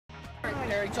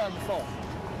Eric's on the phone.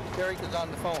 Eric is on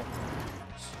the phone.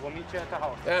 We'll meet you at the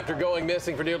house. After going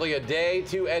missing for nearly a day,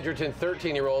 two Edgerton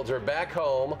 13-year-olds are back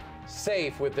home,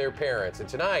 safe with their parents. And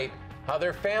tonight, how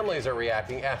their families are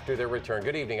reacting after their return.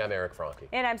 Good evening, I'm Eric Franke.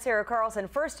 And I'm Sarah Carlson.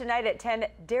 First tonight at 10,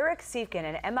 Derek Siefken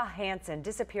and Emma Hansen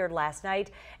disappeared last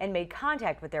night and made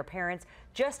contact with their parents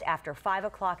just after 5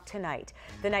 o'clock tonight.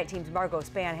 The night team's Margo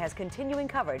Spann has continuing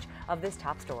coverage of this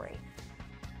top story.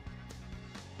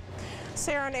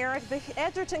 Sarah and Eric, the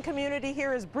Edgerton community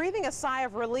here is breathing a sigh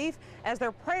of relief as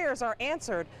their prayers are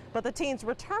answered, but the teens'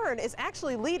 return is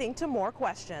actually leading to more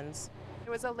questions.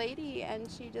 There was a lady and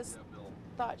she just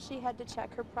thought she had to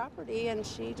check her property and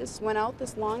she just went out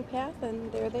this long path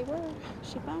and there they were.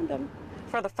 She found them.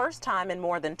 For the first time in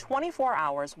more than 24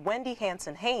 hours, Wendy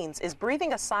Hansen Haynes is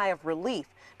breathing a sigh of relief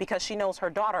because she knows her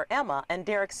daughter Emma and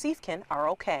Derek Siefken are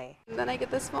okay. And then I get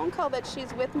this phone call that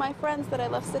she's with my friends that I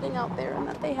left sitting out there and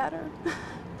that they had her.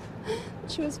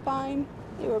 She was fine.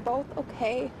 They were both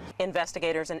okay.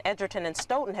 Investigators in Edgerton and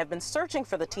Stoughton have been searching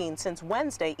for the teens since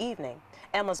Wednesday evening.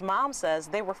 Emma's mom says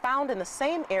they were found in the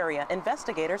same area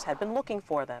investigators had been looking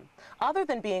for them. Other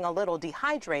than being a little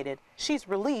dehydrated, she's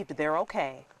relieved they're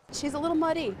okay. She's a little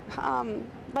muddy,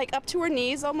 like up to her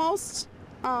knees almost.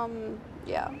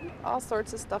 Yeah, all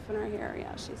sorts of stuff in her hair.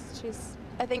 Yeah, she's.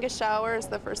 I think a shower is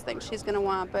the first thing she's going to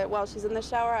want, but while she's in the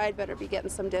shower, I'd better be getting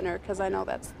some dinner because I know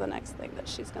that's the next thing that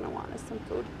she's going to want is some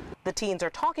food. The teens are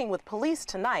talking with police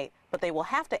tonight, but they will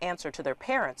have to answer to their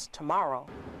parents tomorrow.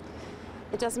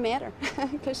 It doesn't matter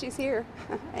because she's here.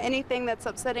 Anything that's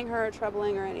upsetting her or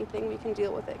troubling or anything, we can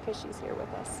deal with it because she's here with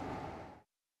us.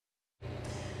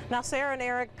 Now, Sarah and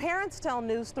Eric, parents tell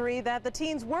News 3 that the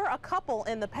teens were a couple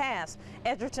in the past.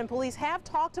 Edgerton police have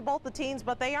talked to both the teens,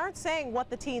 but they aren't saying what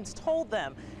the teens told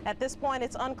them. At this point,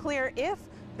 it's unclear if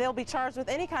they'll be charged with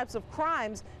any types of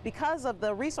crimes because of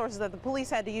the resources that the police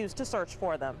had to use to search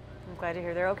for them. I'm glad to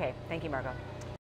hear they're okay. Thank you, Margo.